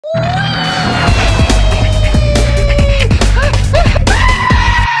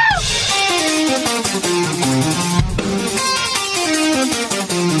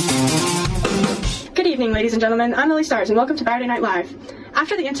and gentlemen, I'm Lily Stars, and welcome to Baturday Night Live.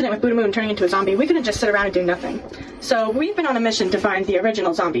 After the incident with B.o.B Moon turning into a zombie, we couldn't just sit around and do nothing. So we've been on a mission to find the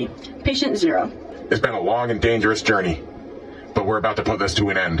original zombie, Patient Zero. It's been a long and dangerous journey, but we're about to put this to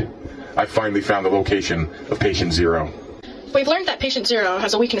an end. I finally found the location of Patient Zero. We've learned that Patient Zero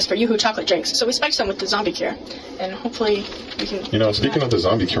has a weakness for Yoo-hoo chocolate drinks, so we spiked some with the zombie cure. And hopefully we can... You know, speaking of the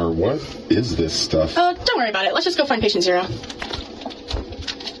zombie cure, what is this stuff? Oh, don't worry about it. Let's just go find Patient Zero.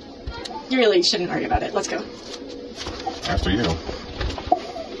 You really shouldn't worry about it. Let's go. After you.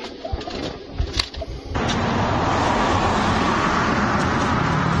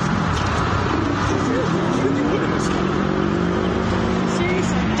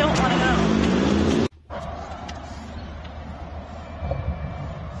 Seriously, don't want to know.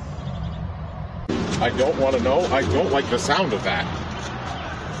 I don't want to know. I don't like the sound of that.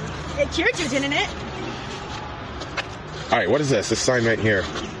 It cured you, didn't it? Alright, what is this? This sign right here.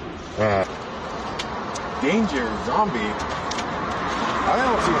 Danger, zombie. I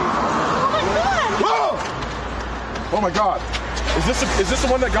don't see any. Oh my god! Whoa! Oh my god. Is this the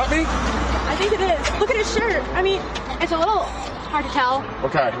one that got me? I think it is. Look at his shirt. I mean, it's a little hard to tell.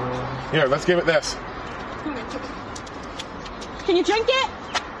 Okay. Here, let's give it this. Can you drink it?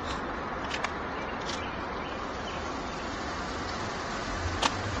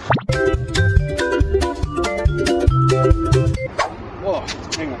 Whoa,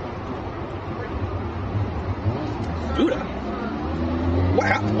 hang on. Buddha? What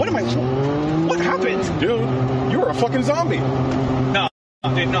happened? Dude, you were a fucking zombie. No,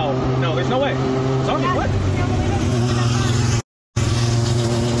 dude, no, there's no way. Zombie, what?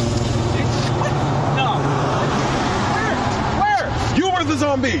 What? No. Where? You were the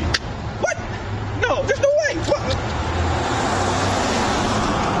zombie. What? No, there's no way. What?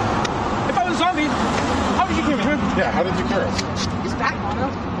 If I was a zombie, how did you cure me, huh? Yeah, how did you cure us? He's back on him.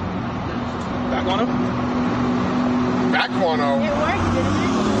 Back on him? Back guano. It worked, didn't it?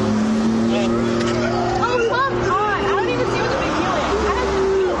 Oh, come on! I don't even see what the big deal is. I had to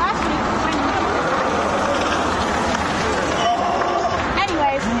see it last week.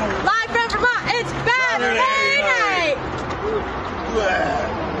 Anyways, live from Vermont, it's Baturday night!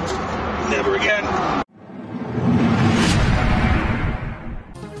 Never again.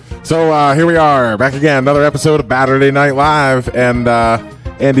 So here we are, back again, another episode of Baturday Night Live, and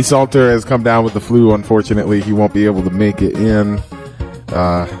Andy Salter has come down with the flu. Unfortunately, he won't be able to make it in.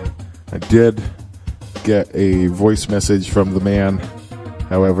 I did get a voice message from the man,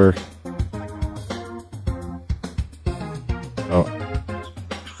 however. Oh.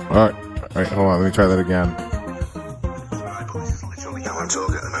 Alright, hold on, let me try that again. Literally can't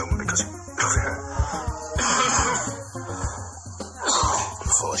talk at the moment because I'm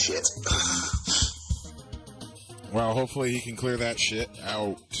full of shit. Well, hopefully he can clear that shit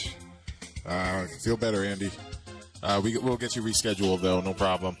out. Feel better, Andy. We'll get you rescheduled, though, no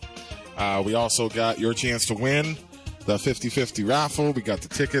problem. We also got your chance to win the 50-50 raffle. We got the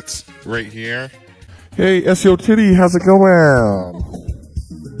tickets right here. Hey, SEO Titty, how's it going?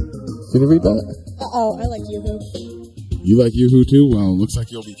 Can you read that? Uh-oh, I like Yoo-hoo. You like Yoo-hoo, too? Well, looks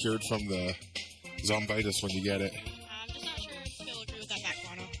like you'll be cured from the zombitis when you get it. I'm just not sure if they'll agree with that back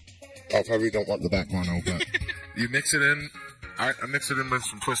guano. I probably don't want the back guano, but you mix it in. I mixed it in with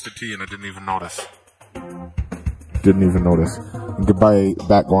some twisted tea, and I didn't even notice. You can buy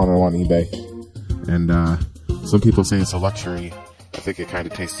back guano on eBay. And some people say it's a luxury. I think it kind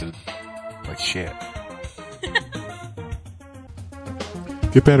of tasted like shit.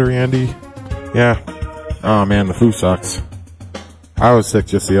 Get better, Andy. Yeah. Oh, man, the flu sucks. I was sick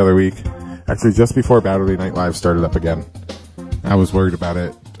just the other week. Actually, just before Baturday Night Live started up again. I was worried about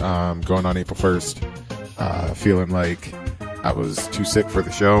it going on April 1st. Feeling like I was too sick for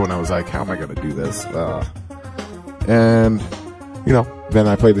the show, and I was like, how am I going to do this? And, you know, then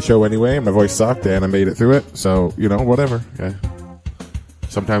I played the show anyway, and my voice sucked, and I made it through it. So, you know, whatever. Okay.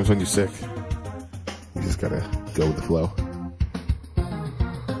 Sometimes when you're sick, you just got to go with the flow.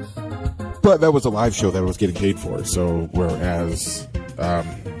 But that was a live show that I was getting paid for. So, whereas,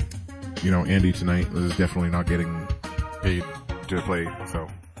 you know, Andy tonight is definitely not getting paid to play. So,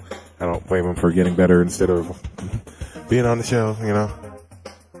 I don't blame him for getting better instead of being on the show, you know.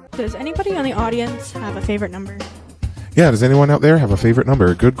 Does anybody on the audience have a favorite number? Yeah, does anyone out there have a favorite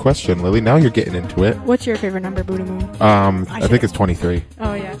number? Good question, Lily. Now you're getting into it. What's your favorite number, B.o.B Moon? I think it's 23.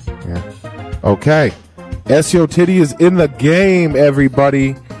 Oh, yes. Yeah. Okay. SEO Titty is in the game,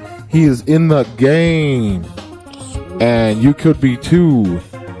 everybody. He is in the game. And you could be too.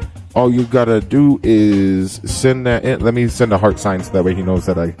 All you gotta do is send that in. Let me send a heart sign so that way he knows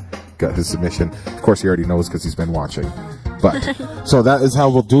that I got his submission. Of course, he already knows because he's been watching. But so that is how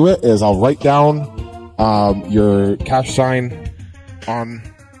we'll do it. Is I'll write down your cash sign on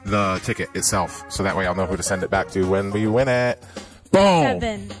the ticket itself, so that way I'll know who to send it back to when we win it. Boom!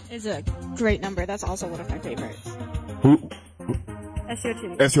 7 is a great number. That's also one of my favorites. Who?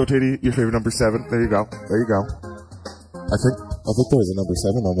 SEO SEO your favorite number 7. There you go. There you go. I think there was a number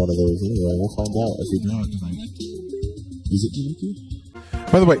 7 on one of those. Anyway, we'll find out if we draw it tonight. Is it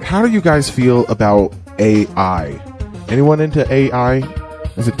Jiniki? By the way, how do you guys feel about AI? Anyone into AI?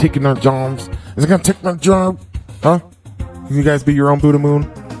 Is it taking our jobs? Is it gonna take my job? Huh? Can you guys be your own Buddha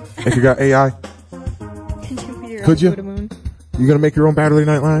Moon if you got AI? Could you? You gonna make your own Baturday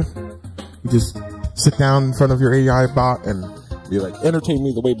Night Live? You just sit down in front of your AI bot and be like, entertain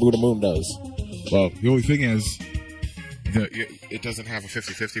me the way Buddha Moon does. Well, the only thing is, it doesn't have a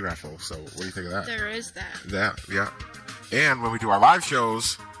 50-50 raffle, so what do you think of that? There is that. That, yeah. And when we do our live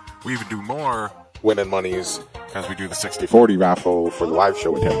shows, we even do more winning monies as we do the 60-40 raffle for the live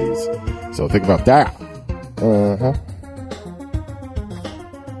show attendees. So think about that.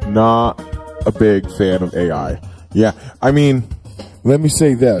 Not a big fan of AI. Yeah, I mean, let me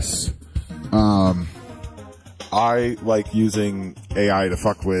say this. I like using AI to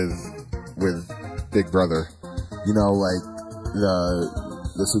fuck with Big Brother. You know, like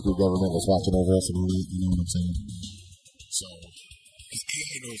the secret government was watching over us, and you know what I'm saying? So, because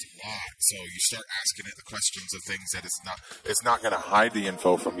AI knows a lot, so you start asking it the questions of things that it's not going to hide the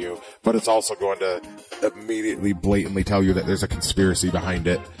info from you, but it's also going to immediately, blatantly tell you that there's a conspiracy behind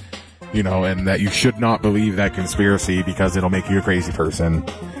it. You know, and that you should not believe that conspiracy because it'll make you a crazy person.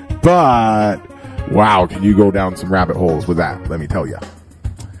 But, wow, can you go down some rabbit holes with that, let me tell you.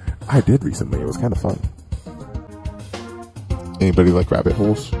 I did recently. It was kind of fun. Anybody like rabbit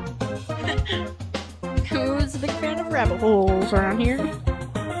holes? Who's a big fan of rabbit holes around here?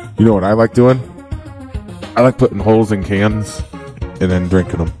 You know what I like doing? I like putting holes in cans and then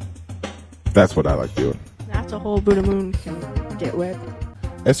drinking them. That's what I like doing. That's a whole Buddha Moon can get wet.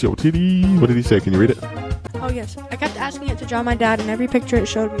 SEO what did he say? Can you read it? Oh, yes. I kept asking it to draw my dad, and every picture it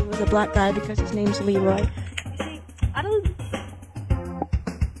showed me was a black guy because his name's Leroy. See, I don't...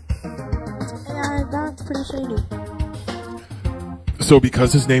 Yeah, that's pretty shady. So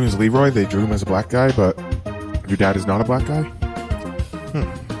because his name is Leroy, they drew him as a black guy, but your dad is not a black guy?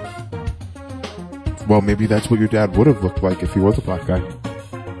 Well, maybe that's what your dad would have looked like if he was a black guy.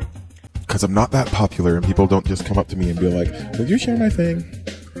 Because I'm not that popular, and people don't just come up to me and be like, will you share my thing?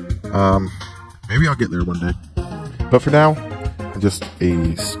 Maybe I'll get there one day. But for now, I'm just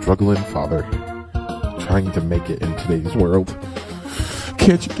a struggling father trying to make it in today's world.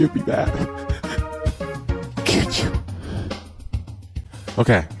 Can't you give me that? Can't you?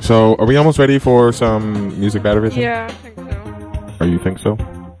 Okay, so are we almost ready for some music battle vision? Yeah, I think so. Oh, you think so?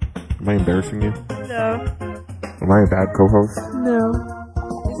 Am I embarrassing you? No. Am I a bad co-host? No.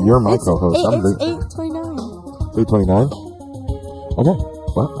 You're my co-host. It's 8:29. 8:29? Okay.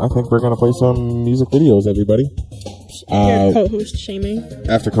 Well, I think we're going to play some music videos, everybody. Co-host shaming.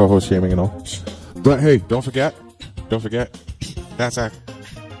 After co-host shaming and all. But hey, don't forget. That's Zach.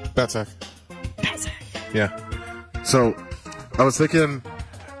 Yeah. So, I was thinking,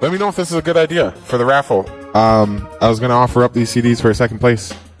 let me know if this is a good idea for the raffle. I was going to offer up these CDs for a second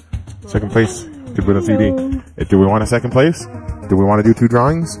place. Second place could win a CD. Do we want a second place? Do we want to do 2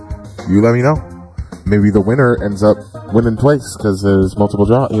 drawings? You let me know. Maybe the winner ends up winning twice because there's multiple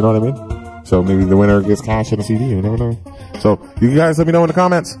draws. You know what I mean? So maybe the winner gets cash and a CD. You never know. So you guys let me know in the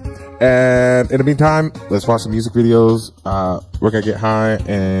comments. And in the meantime, let's watch some music videos. We're gonna get high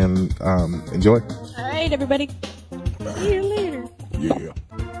and enjoy. All right, everybody. See you later. Yeah.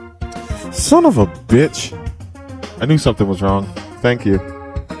 Son of a bitch. I knew something was wrong. Thank you.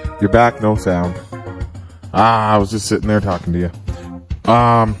 You're back, no sound. I was just sitting there talking to you.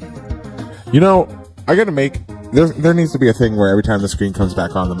 You know, I gotta make... There needs to be a thing where every time the screen comes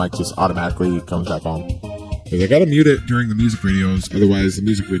back on, the mic just automatically comes back on. Because I gotta mute it during the music videos, otherwise the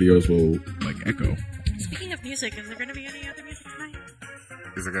music videos will, like, echo. Speaking of music, is there gonna be any other music tonight?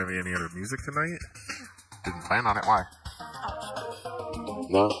 Is there gonna be any other music tonight? Didn't plan on it, why?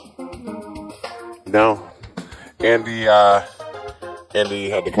 No. Andy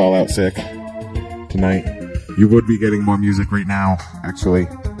had to call out sick tonight. You would be getting more music right now, actually.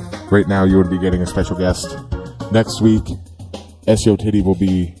 Right now, you would be getting a special guest. Next week, SEO Titty will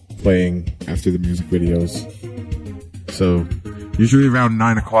be playing after the music videos. So, usually around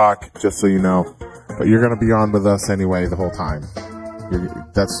 9 o'clock, just so you know. But you're going to be on with us anyway the whole time.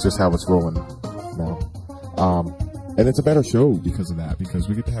 That's just how it's rolling now. And it's a better show because of that, because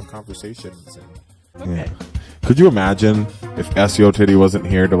we get to have conversations. And, yeah. Could you imagine if SEO Titty wasn't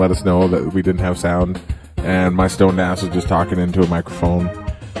here to let us know that we didn't have sound, and my stoned ass was just talking into a microphone,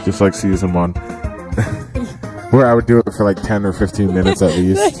 just like season 1? Where I would do it for like 10 or 15 minutes at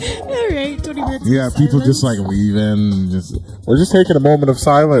least. Alright, 20 minutes. Yeah, people just like leaving. We're just taking a moment of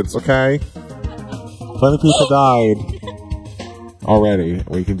silence, okay? Plenty of people died already.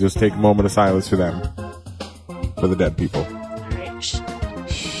 We can just take a moment of silence for them. For the dead people. Alright, shh.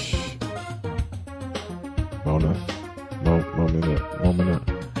 Mona.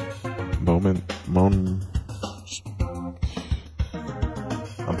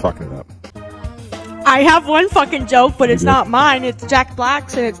 I'm fucking it up. I have one fucking joke, but it's not mine. It's Jack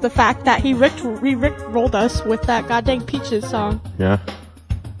Black's, and it's the fact that he rickrolled us with that goddamn Peaches song. Yeah?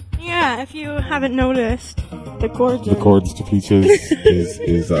 Yeah, if you haven't noticed, the chords. The chords to Peaches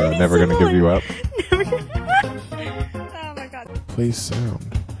is never gonna give you up. Oh my god. Play sound.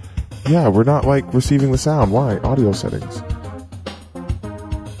 Yeah, we're not like receiving the sound. Why? Audio settings.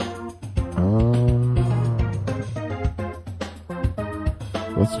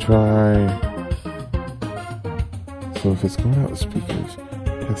 Let's try. So if it's going out the speakers,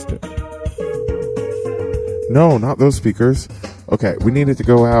 test it. No, not those speakers. Okay, we need it to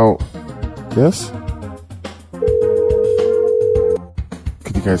go out this.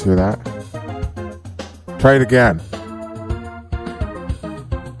 Could you guys hear that? Try it again.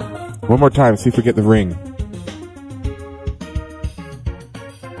 One more time, see if we get the ring.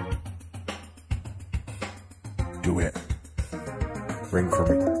 Do it. Ring for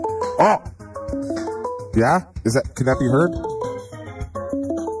me. Oh! Yeah? Can that be heard?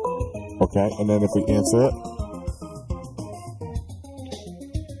 Okay, and then if we answer it.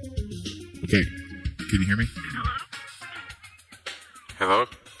 Okay, can you hear me? Hello?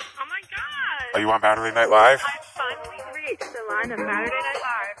 Oh my god! Are you on Baturday Night Live? I finally reached the line of Saturday Night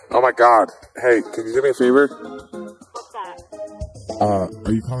Live. Oh my god. Hey, can you do me a favor? What's that?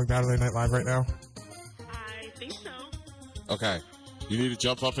 Are you calling Baturday Night Live right now? I think so. Okay. You need to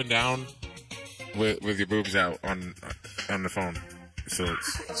jump up and down with your boobs out on the phone, so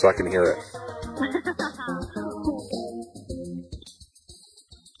I can hear it.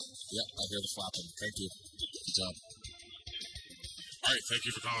 Yep, I hear the flapping. Thank you. Good job. All right, thank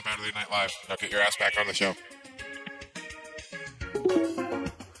you for calling Baturday Night Live. Now get your ass back on the show.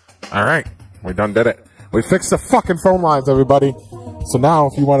 All right, we done did it. We fixed the fucking phone lines, everybody. So now,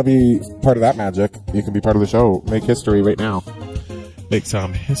 if you want to be part of that magic, you can be part of the show. Make history right now. Make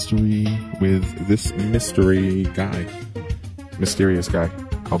some history with this mysterious guy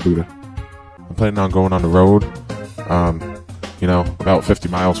called Buddha. I'm planning on going on the road, about 50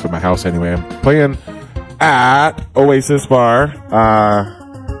 miles from my house anyway. I'm playing at Oasis Bar. I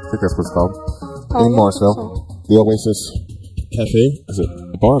think that's what it's called. In Morrisville. The Oasis Cafe. Is it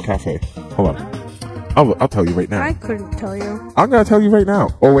a bar or cafe? Hold on. I'll tell you right now. I couldn't tell you. I'm going to tell you right now.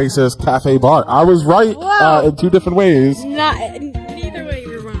 Oasis Cafe Bar. I was right in two different ways. Neither way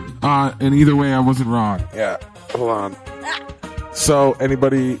you were wrong. And either way I wasn't wrong. Yeah. Hold on. So,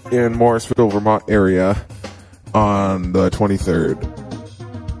 anybody in Morrisville, Vermont area on the 23rd,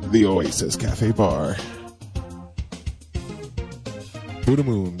 the Oasis Cafe Bar. Buddha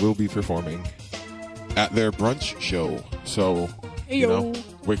Moon will be performing at their brunch show. So,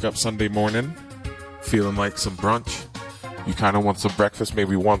 wake up Sunday morning, feeling like some brunch. You kind of want some breakfast,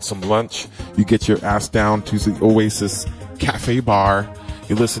 maybe want some lunch. You get your ass down to the Oasis Cafe Bar.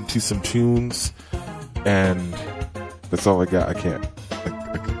 You listen to some tunes, and that's all I got. I can't.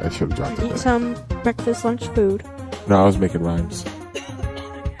 I should have dropped it. Eat some breakfast, lunch food. No, I was making rhymes.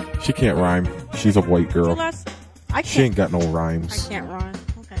 She can't rhyme. She's a white girl. She ain't got no rhymes. I can't rhyme.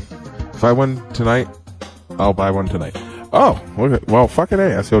 Okay. If I win tonight, I'll buy one tonight. Oh, okay. Well, fucking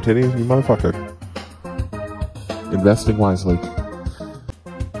A, SEO titties, you motherfucker. Investing wisely.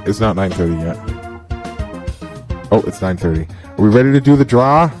 It's not 9:30 yet. Oh, it's 9:30. Are we ready to do the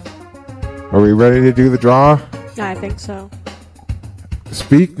draw? I think so.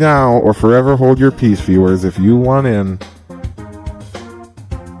 Speak now or forever hold your peace, viewers. If you want in,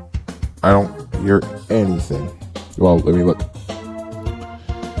 I don't hear anything. Well, let me look.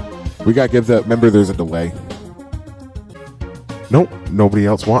 We gotta give that. Remember, there's a delay. Nope, nobody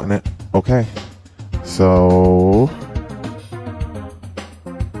else wanting it. Okay. So,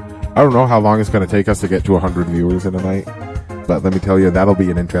 I don't know how long it's going to take us to get to 100 viewers in a night, but let me tell you, that'll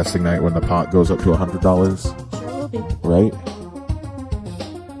be an interesting night when the pot goes up to $100. Sure will be. Right?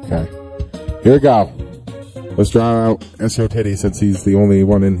 Okay. Here we go. Let's draw out SEO Teddy since he's the only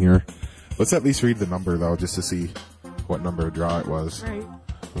one in here. Let's at least read the number, though, just to see what number of draw it was. Right.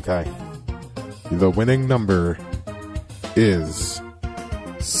 Okay. The winning number is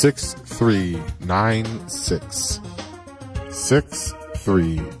 6396.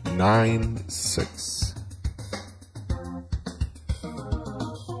 6396.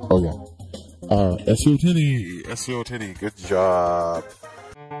 Oh, yeah. SEO Tinny. SEO Tinny. Good job.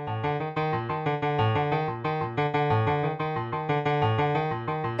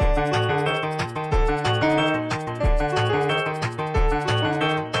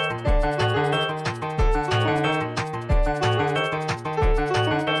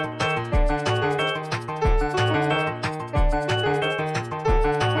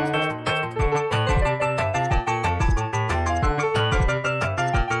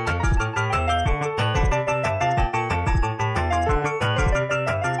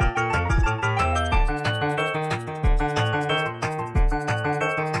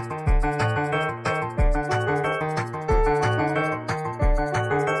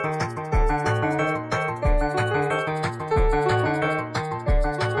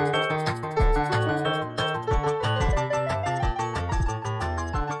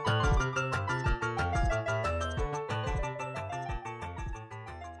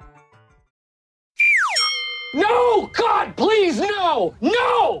 No! God, please, no!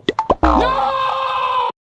 No! No!